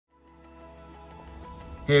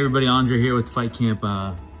Hey everybody, Andre here with Fight Camp.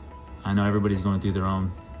 I know everybody's going through their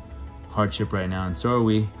own hardship right now, and so are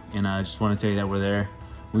we. And I just want to tell you that we're there.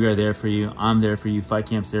 We are there for you. I'm there for you. Fight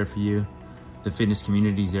Camp's there for you. The fitness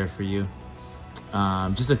community's there for you.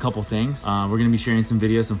 Just a couple things. We're going to be sharing some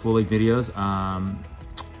videos, some full leg videos.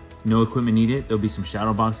 No equipment needed. There'll be some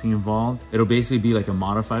shadow boxing involved. It'll basically be like a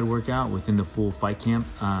modified workout within the full Fight Camp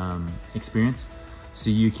experience. So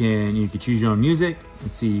you can choose your own music and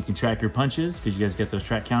see, you can track your punches because you guys get those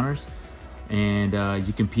track counters, and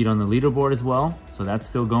you compete on the leaderboard as well. So that's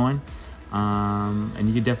still going, and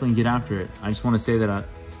you can definitely get after it. I just want to say that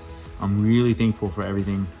I'm really thankful for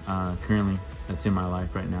everything currently that's in my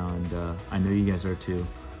life right now, and I know you guys are too.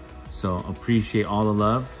 So appreciate all the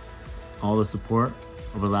love, all the support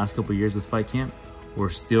over the last couple of years with Fight Camp. We're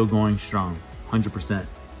still going strong, 100%.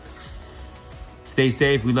 Stay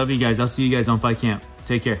safe. We love you guys. I'll see you guys on Fight Camp.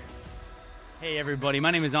 Take care. Hey everybody,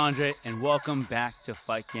 my name is Andre and welcome back to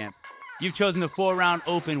Fight Camp. You've chosen the 4-round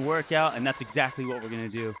open workout, and that's exactly what we're gonna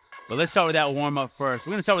do. But let's start with that warm up first.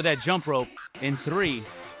 We're gonna start with that jump rope in 3,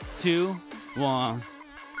 2, 1.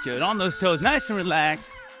 Good, on those toes, nice and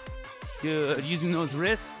relaxed. Good, using those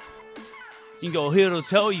wrists. You can go heel to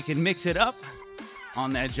toe, you can mix it up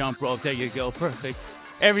on that jump rope. There you go, perfect.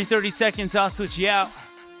 Every 30 seconds, I'll switch you out.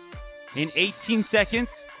 In 18 seconds,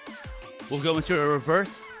 we'll go into a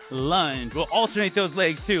reverse lunge. We'll alternate those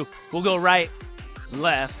legs too. We'll go right,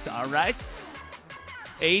 left, all right?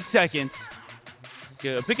 8 seconds.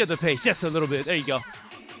 Good, pick up the pace just a little bit. There you go.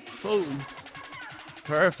 Boom.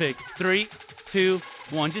 Perfect. 3, 2,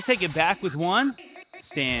 1. Just take it back with one,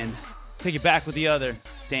 stand. Take it back with the other,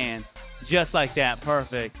 stand. Just like that,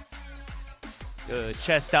 perfect. Good,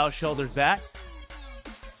 chest out, shoulders back.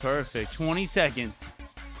 Perfect, 20 seconds.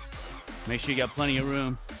 Make sure you got plenty of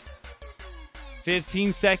room.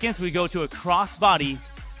 15 seconds, we go to a cross-body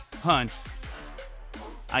punch.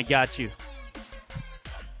 I got you.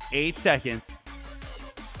 8 seconds.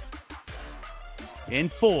 In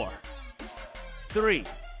 4, 3,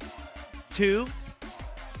 2.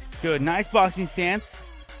 Good, nice boxing stance.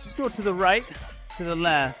 Just go to the right, to the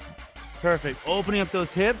left. Perfect, opening up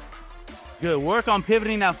those hips. Good, work on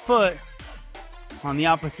pivoting that foot on the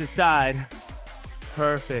opposite side.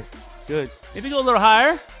 Perfect. Good. Maybe go a little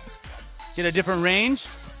higher. Get a different range.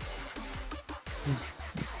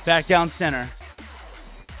 Back down center.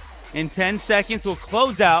 In 10 seconds, we'll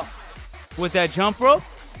close out with that jump rope.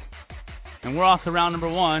 And we're off to round number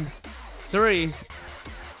 1. 3,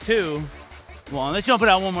 2, 1. Let's jump it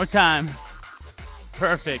out one more time.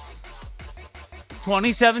 Perfect.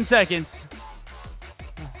 27 seconds.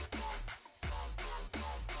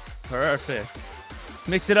 Perfect.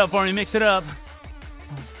 Mix it up for me, mix it up.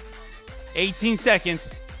 18 seconds.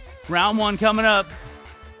 Round 1 coming up.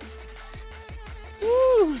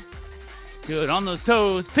 Woo. Good, on those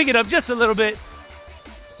toes. Pick it up just a little bit.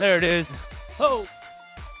 There it is. Oh.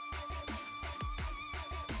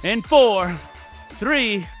 In 4,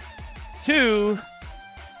 3, 2,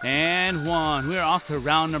 and 1. We are off to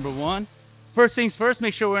round number 1. First things first,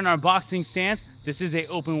 make sure we're in our boxing stance. This is an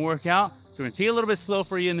open workout, so we're gonna take it a little bit slow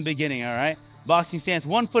for you in the beginning, all right? Boxing stance,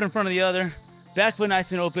 one foot in front of the other, back foot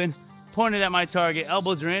nice and open, pointed at my target,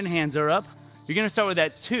 elbows are in, hands are up. You're gonna start with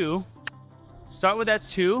that 2. Start with that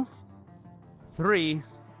 2, 3,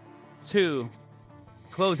 2.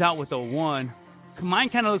 Close out with a 1. Mine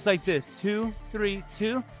kind of looks like this, 2, 3,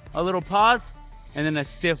 2. A little pause, and then a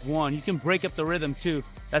stiff 1. You can break up the rhythm too.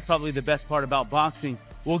 That's probably the best part about boxing.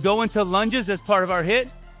 We'll go into lunges as part of our hit.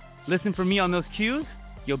 Listen for me on those cues.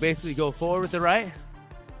 You'll basically go forward with the right,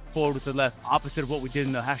 forward with the left, opposite of what we did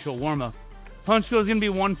in the actual warm-up. Punch goal is gonna be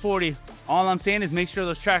 140. All I'm saying is make sure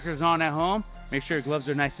those trackers are on at home. Make sure your gloves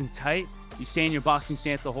are nice and tight. You stay in your boxing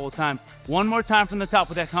stance the whole time. One more time from the top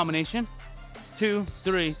with that combination. 2,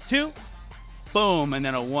 3, 2. Boom, and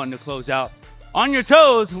then a 1 to close out. On your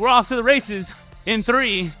toes, we're off to the races. In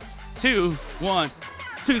 3, 2, 1.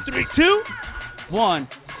 2, 3, 2. 1.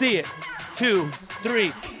 See it. 2,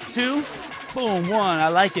 3, 2. Boom, 1. I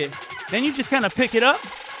like it. Then you just kind of pick it up.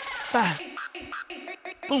 Bah.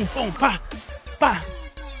 Boom, boom, bah. Bah.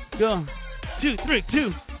 Go. 2, 3, 2,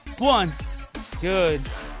 1. Good.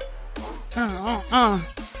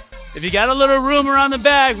 If you got a little room around the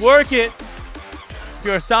bag, work it. If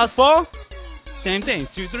you're a southpaw, same thing.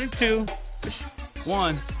 2, 3, 2.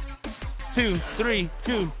 1. 2, 3,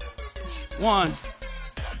 2. 1.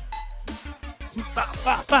 Bah,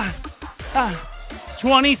 bah, bah. Ah.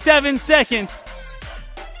 27 seconds.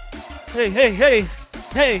 Hey, hey, hey,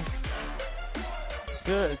 hey.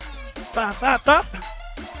 Good. Bah, bah, bah.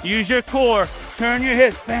 Use your core. Turn your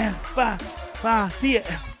hips. Bam, bah, bah. See it.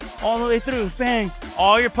 All the way through. Bang.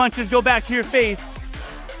 All your punches go back to your face.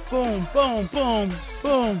 Boom, boom, boom,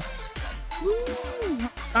 boom. Woo.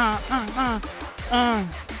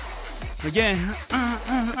 Again.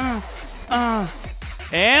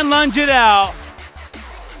 And lunge it out.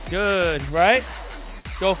 Good, right?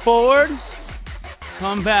 Go forward.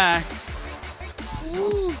 Come back.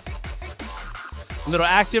 Woo. A little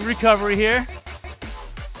active recovery here.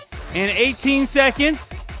 In 18 seconds.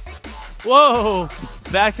 Whoa.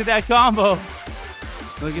 Back to that combo.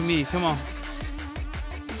 Look at me. Come on.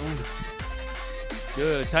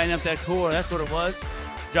 Good. Tighten up that core. That's what it was.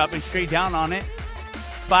 Dropping straight down on it.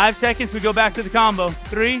 5 seconds. We go back to the combo.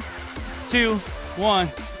 3, 2, 1.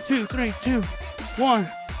 2, 3, 2, 1.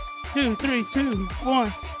 2, 3, 2,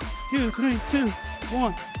 1. 2, 3, 2,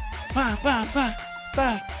 1. 5, 5, 5,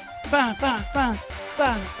 5, 5, 5, 5,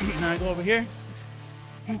 5. Now I go over here.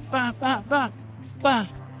 5, 5, 5, 5, 5,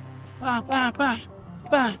 5, 5,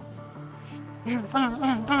 5.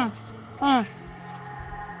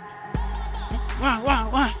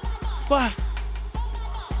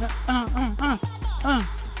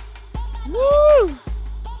 Woo!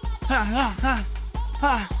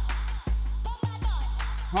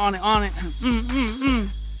 On it.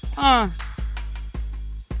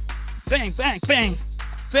 Bang, bang, bang,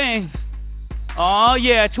 bang. Oh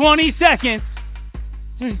yeah, 20 seconds.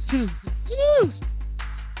 Woo!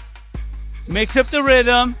 Mix up the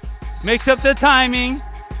rhythm, mix up the timing.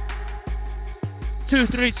 2,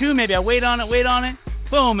 3, 2, maybe I wait on it.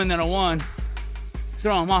 Boom, and then a 1.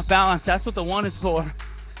 Throw them off balance, that's what the 1 is for.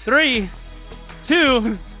 3,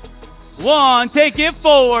 2, 1, take it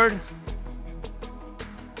forward.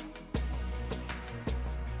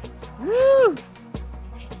 Woo!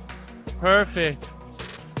 Perfect.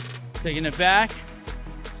 Taking it back.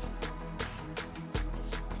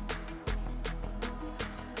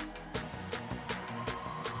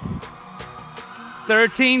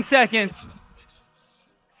 "13 seconds.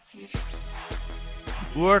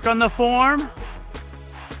 Work on the form,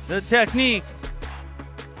 the technique.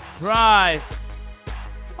 Drive.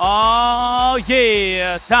 Oh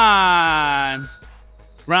yeah, time.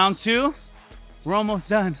 Round 2. We're almost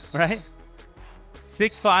done, right?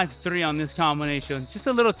 6, 5, 3 on this combination. Just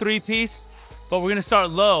a little 3-piece, but we're gonna start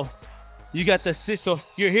low. You got the 6, so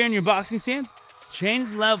you're here in your boxing stance,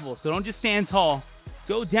 change level. So don't just stand tall.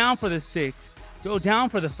 Go down for the 6, go down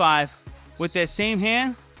for the 5. With that same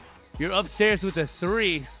hand, you're upstairs with a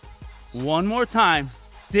 3. One more time,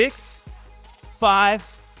 6, 5,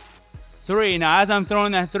 3. Now as I'm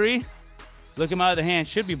throwing that 3, look at my other hand,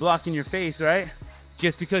 should be blocking your face, right?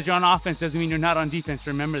 Just because you're on offense doesn't mean you're not on defense,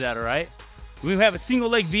 remember that, all right? We have a single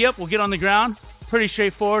leg V-up, we'll get on the ground. Pretty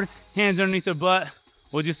straightforward, hands underneath the butt.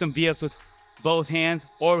 We'll do some V-ups with both hands,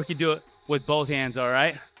 or we could do it with both hands, all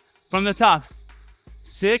right? From the top,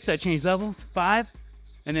 6, I change levels, 5,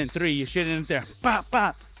 and then 3, you shit in it there. Bop,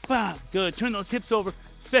 bop, bop, good, turn those hips over,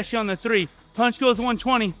 especially on the 3. Punch goes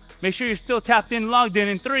 120, make sure you're still tapped in, logged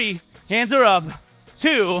in 3, hands are up,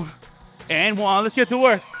 2, and 1, let's get to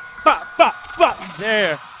work. Bop, bop, bop,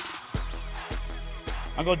 there.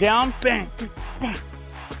 I'll go down, bang, bop,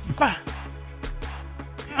 bop.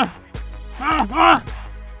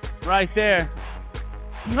 Right there.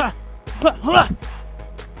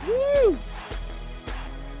 Woo.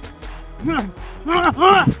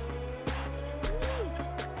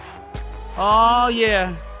 Oh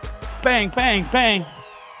yeah. Bang, bang, bang.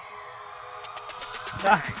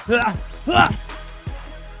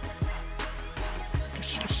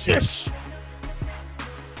 Shish.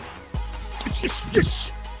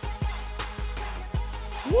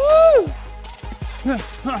 Woo!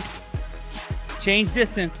 Change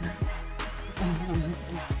distance.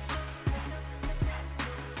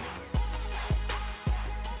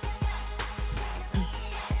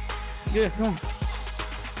 Good, come on.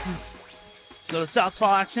 Little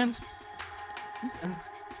southpaw action.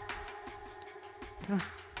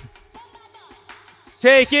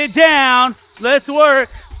 Take it down. Let's work.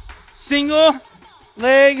 Single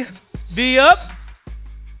leg V up.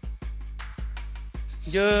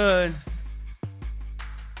 Good.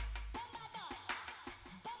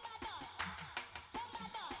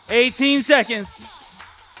 "18 seconds.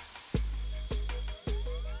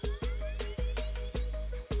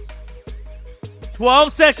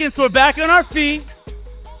 "12 seconds. We're back on our feet.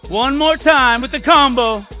 One more time with the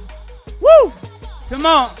combo. Woo! Come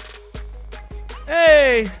on.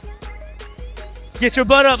 Hey. Get your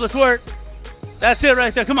butt up. Let's work. That's it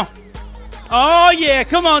right there. Come on. Oh, yeah.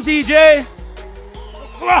 Come on, DJ.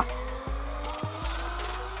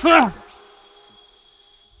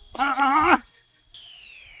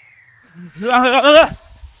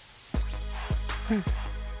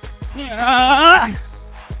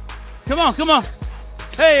 Come on, come on.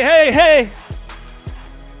 Hey, hey, hey.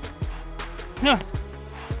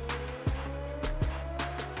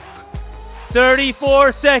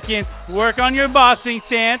 34 seconds. Work on your boxing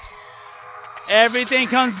stance. Everything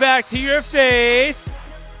comes back to your face.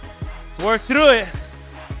 Work through it.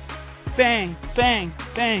 Bang, bang,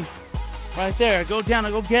 bang. Right there. Go down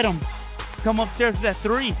and go get them. Come upstairs with that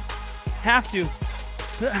 3. Have to.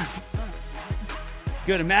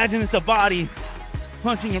 Good. Imagine it's a body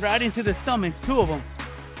punching right into the stomach. 2 of them.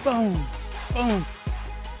 Boom, boom,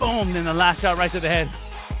 boom. Then the last shot right to the head.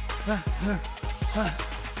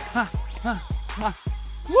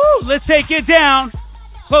 Woo! Let's take it down.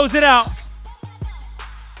 Close it out.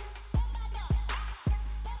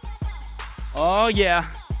 Oh yeah.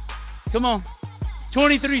 Come on.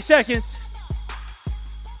 23 seconds.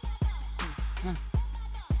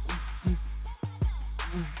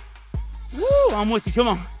 Woo! I'm with you. Come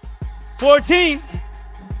on. 14.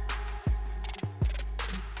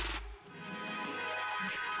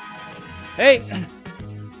 Hey.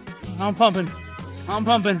 I'm pumping. I'm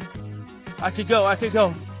pumping. I could go. I could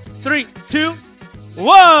go. 3, 2,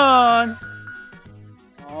 1.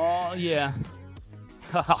 Oh yeah.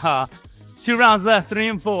 2 rounds left, 3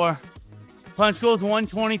 and 4. Punch goes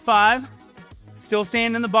 125. Still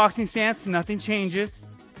staying in the boxing stance. Nothing changes.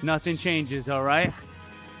 Nothing changes, all right?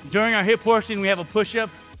 During our hip portion, we have a push-up.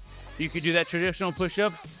 You could do that traditional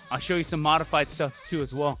push-up. I'll show you some modified stuff too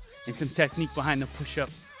as well, and some technique behind the push-up.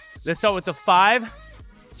 Let's start with the 5,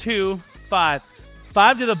 2, 5.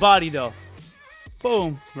 5 to the body though.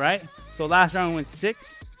 Boom, right? So last round we went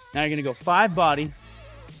 6. Now you're gonna go 5 body,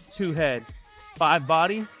 2 head. 5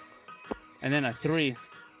 body, and then a 3.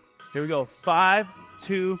 Here we go. 5,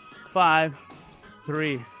 2, 5,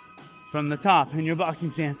 3. From the top in your boxing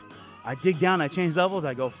stance. I dig down, I change levels,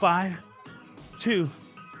 I go 5, 2,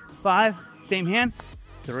 5, same hand,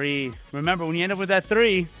 3. Remember, when you end up with that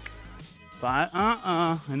 3, 5,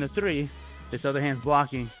 and the 3, this other hand's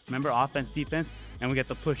blocking. Remember, offense, defense, and we get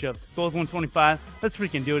the push-ups. Goes 125. Let's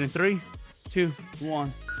freaking do it in 3, 2,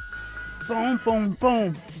 1. Boom, boom,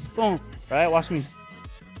 boom, boom. All right, watch me.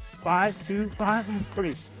 5, 2, 5, 3.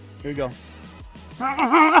 Here we go.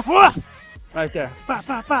 Right there. Bah,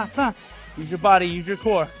 bah, bah, bah. Use your body, use your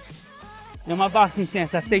core. In my boxing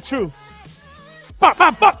stance, I stay true. Bah,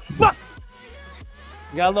 bah, bah, bah.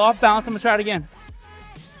 You got a little off balance. I'm gonna try it again.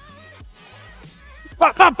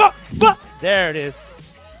 Bah, bah, bah, bah. There it is.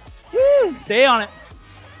 Woo. Stay on it.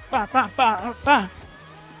 Bah, bah, bah, bah.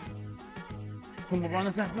 Come over on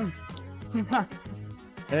this side.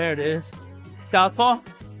 There it is. Southpaw.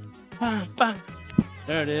 Bah, bah.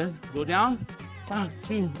 There it is. Go down. Bah,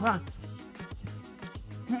 2, bah.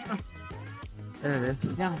 There it is.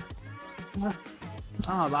 Go down.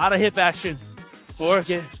 Oh, a lot of hip action. Work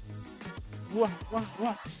it.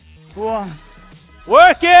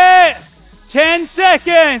 Work it! 10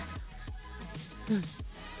 seconds.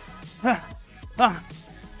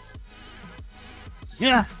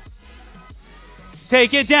 Yeah.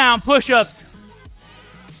 Take it down. Push-ups.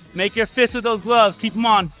 Make your fists with those gloves. Keep them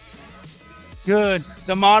on. Good.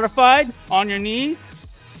 The modified on your knees.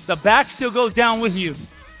 The back still goes down with you.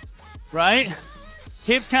 Right?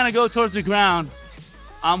 Hips kind of go towards the ground.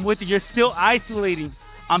 I'm with you. You're still isolating.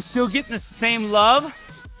 I'm still getting the same love,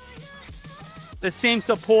 the same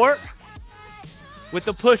support with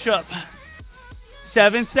the push-up.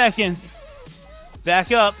 7 seconds.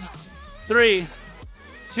 Back up. 3,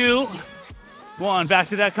 2, 1. Back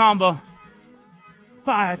to that combo.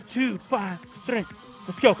 5, 2, 5, 3.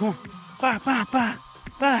 Let's go. Come on. 5, 5, 5,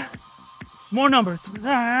 5. More numbers.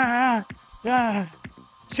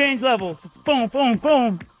 Change levels. Boom, boom,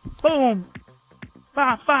 boom, boom.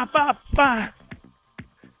 Ba, ba, ba, ba.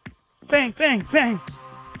 Bang, bang, bang.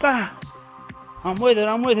 Ba. I'm with it,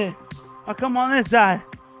 I'm with it. I'll come on this side.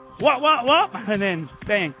 Wop, wop, wop. And then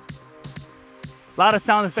bang. A lot of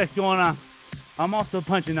sound effects going on. I'm also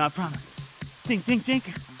punching, I promise. Dink, dink, dink.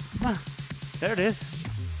 There it is.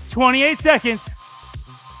 28 seconds.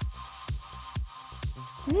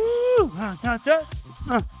 Woo.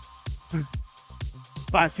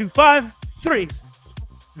 5, 2, 5, 3.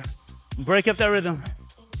 Break up that rhythm.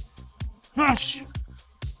 Hush.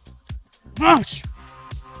 Hush.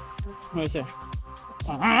 Right there.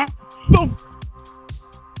 Boom.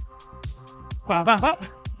 Ba, ba, ba.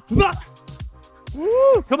 Ba.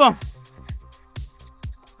 Woo. Come on.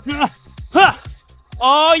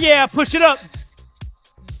 Oh yeah, push it up.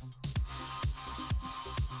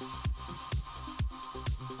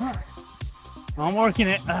 I'm working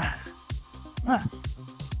it.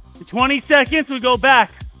 20 seconds, we go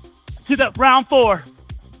back to the round 4.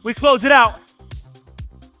 We close it out.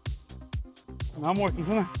 I'm working,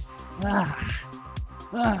 come on.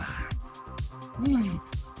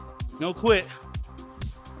 No quit.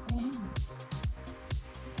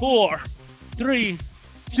 4, 3,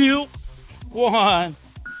 2, 1.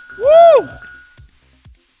 Woo!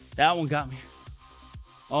 That one got me.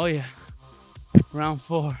 Oh yeah. Round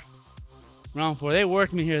 4. Round 4. They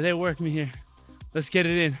worked me here. They worked me here. Let's get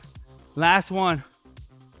it in. Last one.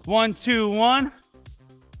 1, 2, 1.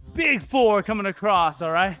 Big 4 coming across,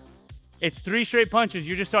 all right? It's 3 straight punches.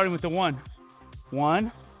 You're just starting with the 1.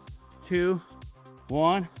 1, 2,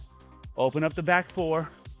 1. Open up the back 4.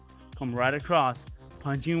 Come right across.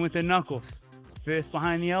 Punching with the knuckles. Fist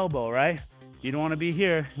behind the elbow, right? You don't want to be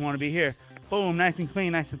here. You want to be here. Boom, nice and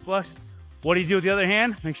clean, nice and flush. What do you do with the other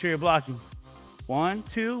hand? Make sure you're blocking. 1,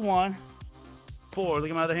 2, 1, 4. Look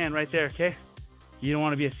at my other hand right there, okay? You don't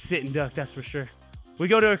want to be a sitting duck, that's for sure. We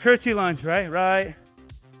go to a curtsy lunge, right? Right,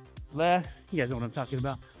 left. You guys know what I'm talking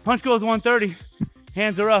about. Punch goes 130.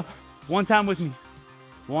 Hands are up. One time with me.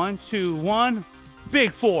 1, 2, 1.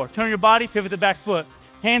 Big 4. Turn your body, pivot the back foot.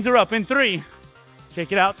 Hands are up in 3.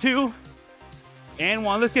 Check it out. 2 and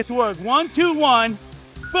 1. Let's get to work. 1, 2, 1.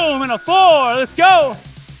 Boom, and a 4. Let's go.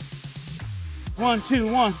 1,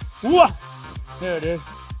 2, 1. Whoa. There it is.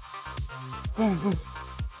 Boom, boom.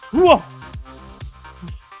 Whoa.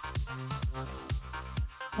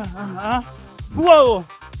 Whoa.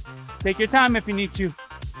 Take your time if you need to.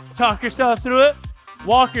 Talk yourself through it.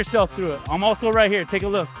 Walk yourself through it. I'm also right here. Take a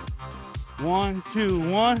look. 1, 2,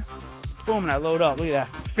 1. Boom, and I load up. Look at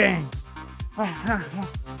that. Bang.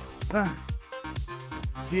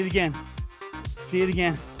 See it again. See it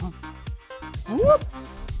again. Whoop.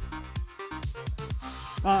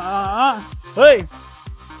 Hey.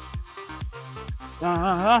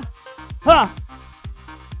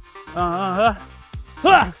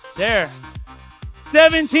 There.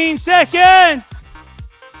 17 seconds.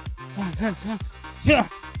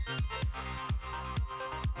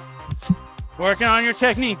 Working on your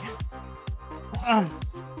technique.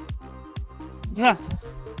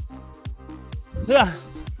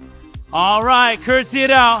 All right, curtsy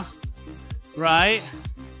it out. Right,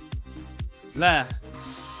 left.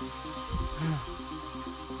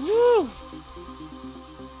 Woo.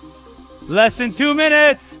 Less than 2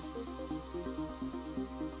 minutes.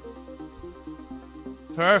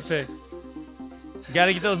 Perfect. You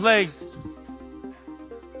gotta get those legs.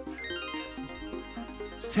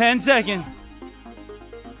 10 seconds.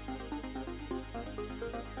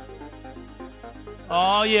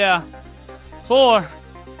 Oh yeah. 4,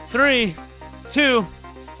 3, 2.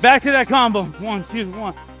 Back to that combo. 1, 2,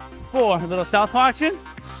 1, 4. A little southpaw action.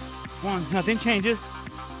 1. Nothing changes.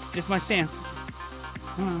 Just my stance.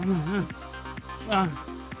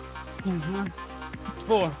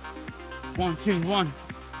 4. 1, 2, 1,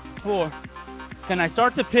 4. Can I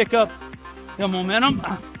start to pick up the momentum?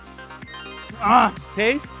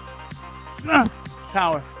 Pace.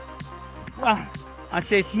 Power. I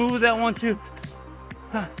stay smooth with that 1, 2.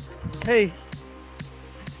 Hey.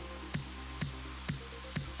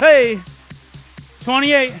 Hey.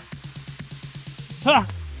 28.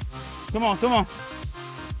 Come on, come on.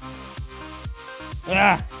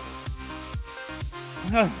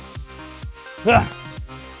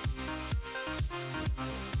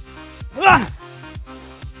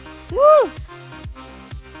 Woo!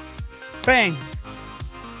 Bang.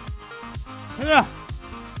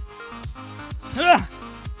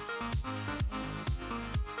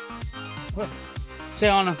 Stay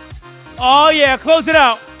on him. Oh yeah, close it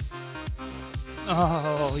out.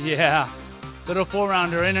 Oh yeah. Little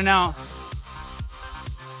 4-rounder in and out.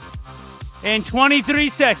 In 23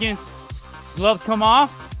 seconds. Gloves come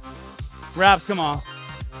off. Wraps come off.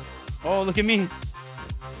 Oh, look at me.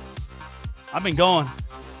 I've been going.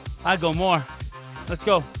 I'd go more. Let's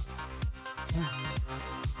go.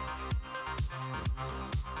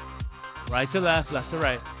 Right to left, left to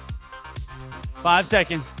right. 5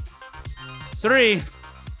 seconds. 3,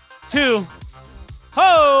 2,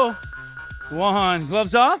 ho! 1.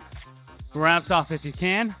 Gloves off. Wraps off if you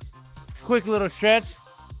can. Quick little stretch.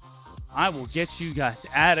 I will get you guys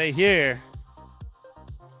out of here.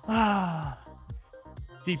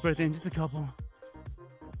 Deep breath in, just a couple.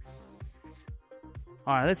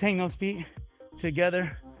 All right, let's hang those feet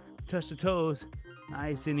together. Touch the toes,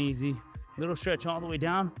 nice and easy. Little stretch all the way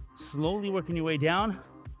down. Slowly working your way down.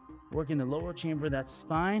 Working the lower chamber, that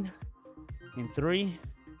spine. In 3,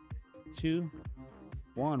 2,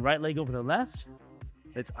 1. Right leg over the left.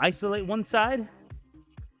 Let's isolate one side.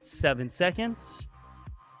 7 seconds.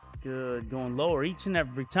 Good, going lower each and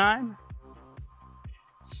every time.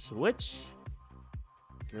 Switch.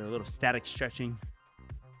 Good, a little static stretching,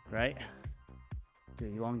 right?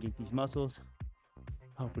 Good, elongate these muscles.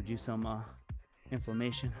 Help produce some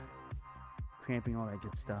inflammation, cramping, all that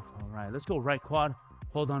good stuff. All right, let's go right quad.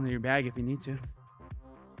 Hold on to your bag if you need to.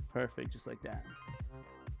 Perfect, just like that.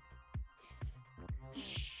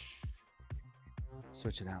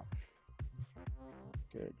 Switch it out.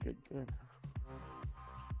 Good, good, good.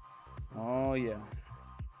 Oh, yeah.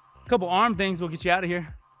 A couple arm things will get you out of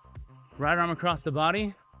here. Right arm across the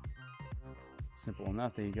body. Simple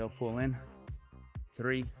enough. There you go. Pull in.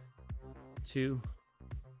 3, 2,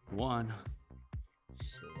 1.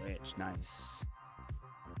 Switch. Nice.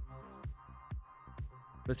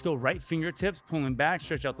 Let's go right fingertips. Pulling back.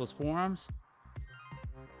 Stretch out those forearms.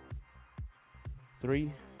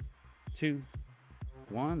 3, 2,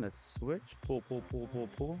 1. Let's switch. Pull, pull, pull, pull,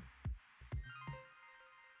 pull.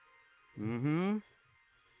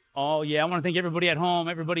 Oh, yeah. I want to thank everybody at home,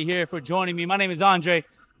 everybody here for joining me. My name is Andre.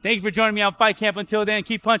 Thank you for joining me on Fight Camp. Until then,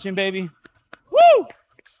 keep punching, baby.